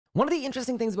One of the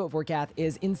interesting things about Vorkath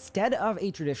is instead of a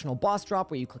traditional boss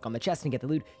drop where you click on the chest and get the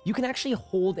loot, you can actually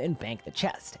hold and bank the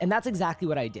chest. And that's exactly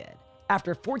what I did.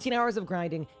 After 14 hours of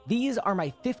grinding, these are my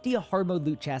 50 hard mode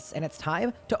loot chests, and it's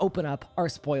time to open up our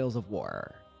spoils of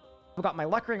war. I've got my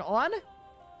luck ring on,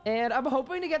 and I'm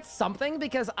hoping to get something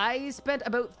because I spent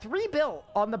about 3 bill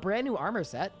on the brand new armor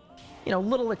set. You know, a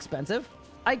little expensive.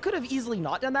 I could have easily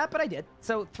not done that, but I did.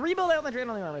 So 3 bill down the drain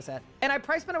on the armor set, and I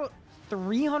probably spent about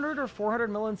 300 or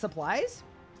 400 mil in supplies.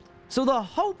 So the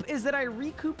hope is that I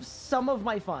recoup some of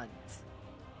my funds.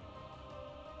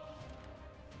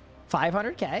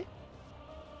 500k,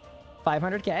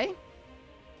 500k,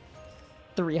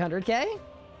 300k,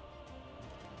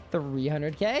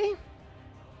 300k,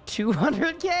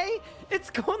 200k. It's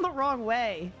going the wrong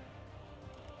way.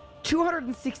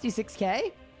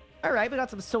 266k. All right, we got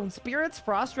some stone spirits,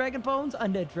 frost dragon bones,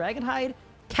 undead dragon hide,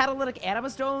 catalytic anima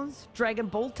stones, dragon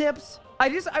bolt tips. I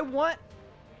want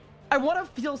to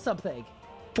feel something.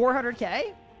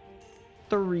 400k,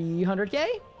 300k,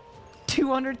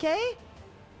 200k.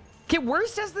 Okay,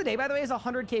 worst test of the day, by the way, is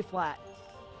 100k flat.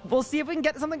 We'll see if we can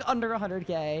get something under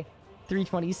 100k.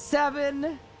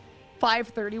 327,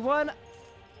 531,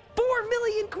 4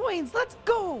 million coins. Let's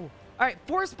go. All right,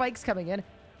 4 spikes coming in.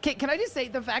 Okay, can I just say,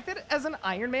 the fact that as an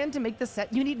Iron Man to make the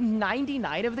set, you need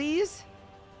 99 of these,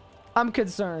 I'm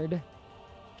concerned.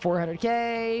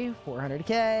 400k,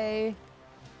 400k,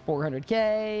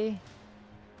 400k,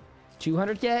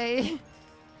 200k.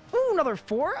 Ooh, another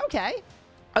 4. Okay.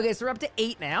 Okay, so we're up to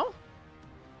 8 now.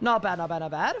 Not bad, not bad, not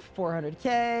bad.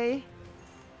 400k,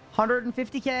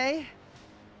 150k.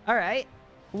 All right.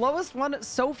 Lowest one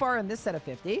so far in this set of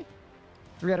 50.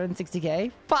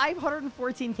 360k,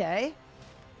 514k,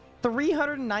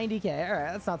 390k. All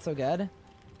right, that's not so good.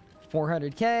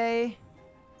 400k,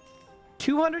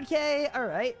 200k. All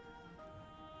right.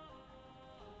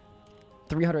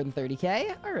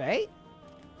 330k. All right.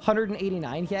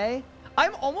 189k.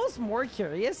 I'm almost more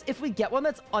curious if we get one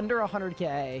that's under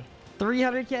 100k.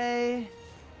 300k,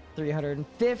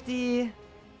 350,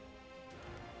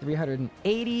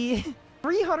 380,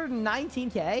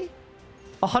 319k,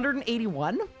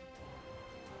 181,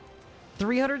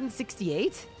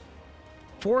 368,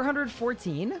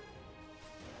 414,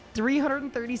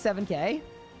 337k,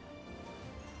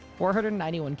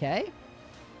 491k,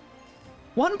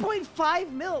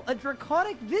 1.5 mil, a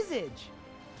draconic visage,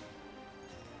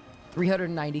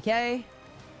 390k,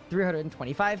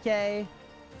 325k,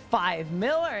 5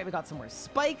 mil. All right, we got some more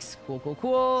spikes. Cool, cool,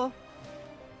 cool.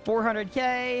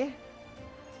 400k,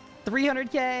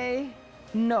 300k.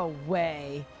 No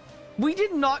way. We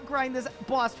did not grind this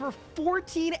boss for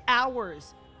 14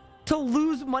 hours to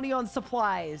lose money on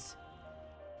supplies.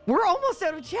 We're almost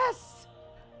out of chests.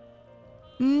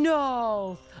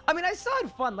 No. I mean, I still had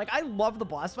fun. Like, I love the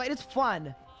boss fight. It's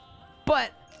fun.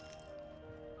 But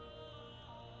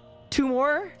 2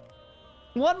 more.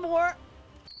 1 more.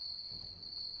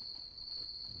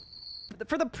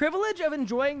 For the privilege of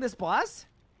enjoying this boss,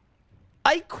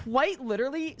 I quite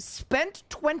literally spent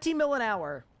 20 mil an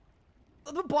hour.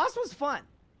 The boss was fun.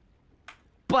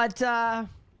 But,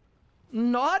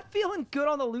 not feeling good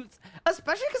on the loot.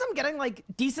 Especially because I'm getting, like,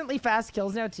 decently fast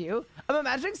kills now, too. I'm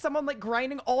imagining someone, like,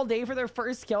 grinding all day for their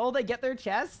first kill. They get their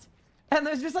chest, and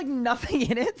there's just, like, nothing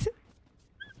in it.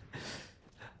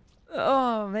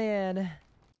 Oh, man.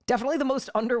 Definitely the most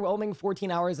underwhelming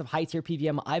 14 hours of high-tier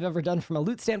PVM I've ever done from a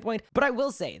loot standpoint, but I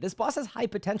will say, this boss has high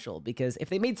potential, because if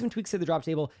they made some tweaks to the drop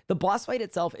table, the boss fight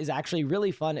itself is actually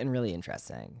really fun and really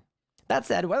interesting. That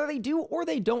said, whether they do or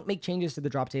they don't make changes to the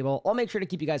drop table, I'll make sure to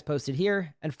keep you guys posted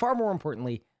here, and far more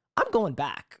importantly, I'm going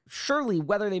back. Surely,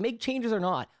 whether they make changes or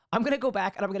not, I'm going to go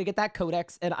back and I'm going to get that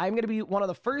codex, and I'm going to be one of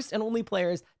the first and only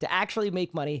players to actually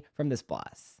make money from this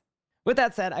boss. With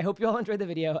that said, I hope you all enjoyed the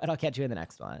video, and I'll catch you in the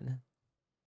next one.